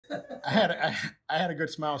I had a good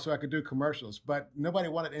smile, so I could do commercials, but nobody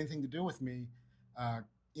wanted anything to do with me, uh,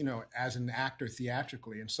 as an actor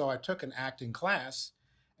theatrically. And so I took an acting class,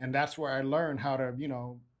 and that's where I learned how to,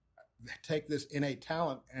 take this innate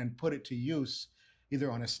talent and put it to use,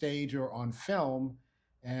 either on a stage or on film.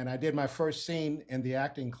 And I did my first scene in the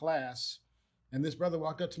acting class, and this brother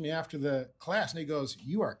walked up to me after the class, and he goes,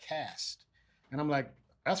 "You are cast." And I'm like,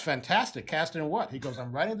 "That's fantastic. Cast in what?" He goes,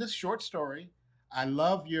 "I'm writing this short story. I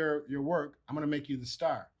love your work. I'm going to make you the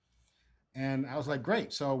star." And I was like,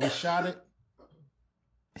 "Great." So we shot it.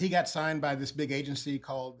 He got signed by this big agency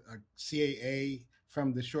called CAA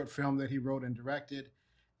from the short film that he wrote and directed.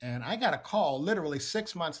 And I got a call literally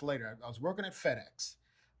 6 months later. I was working at FedEx.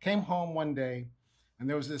 Came home one day, and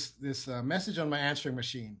there was this message on my answering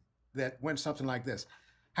machine that went something like this: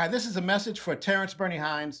 "Hi, this is a message for Terence Bernie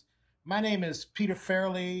Hines. My name is Peter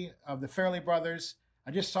Farrelly of the Farrelly Brothers.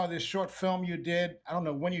 I just saw this short film you did. I don't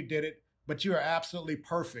know when you did it, but you are absolutely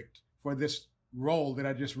perfect for this role that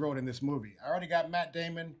I just wrote in this movie. I already got Matt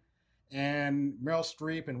Damon and Meryl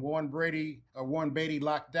Streep and Warren Beatty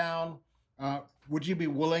locked down. Would you be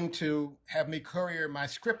willing to have me courier my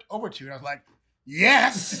script over to you?" And I was like,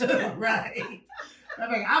 "Yes." Right.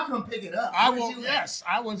 I'm like, I'll come pick it up. I will. Yes,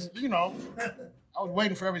 I was. I was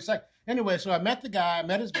waiting for every second. Anyway, so I met the guy, I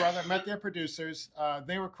met his brother, met their producers.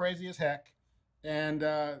 They were crazy as heck. And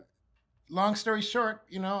long story short,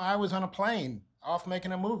 I was on a plane off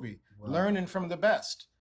making a movie, Wow. learning from the best.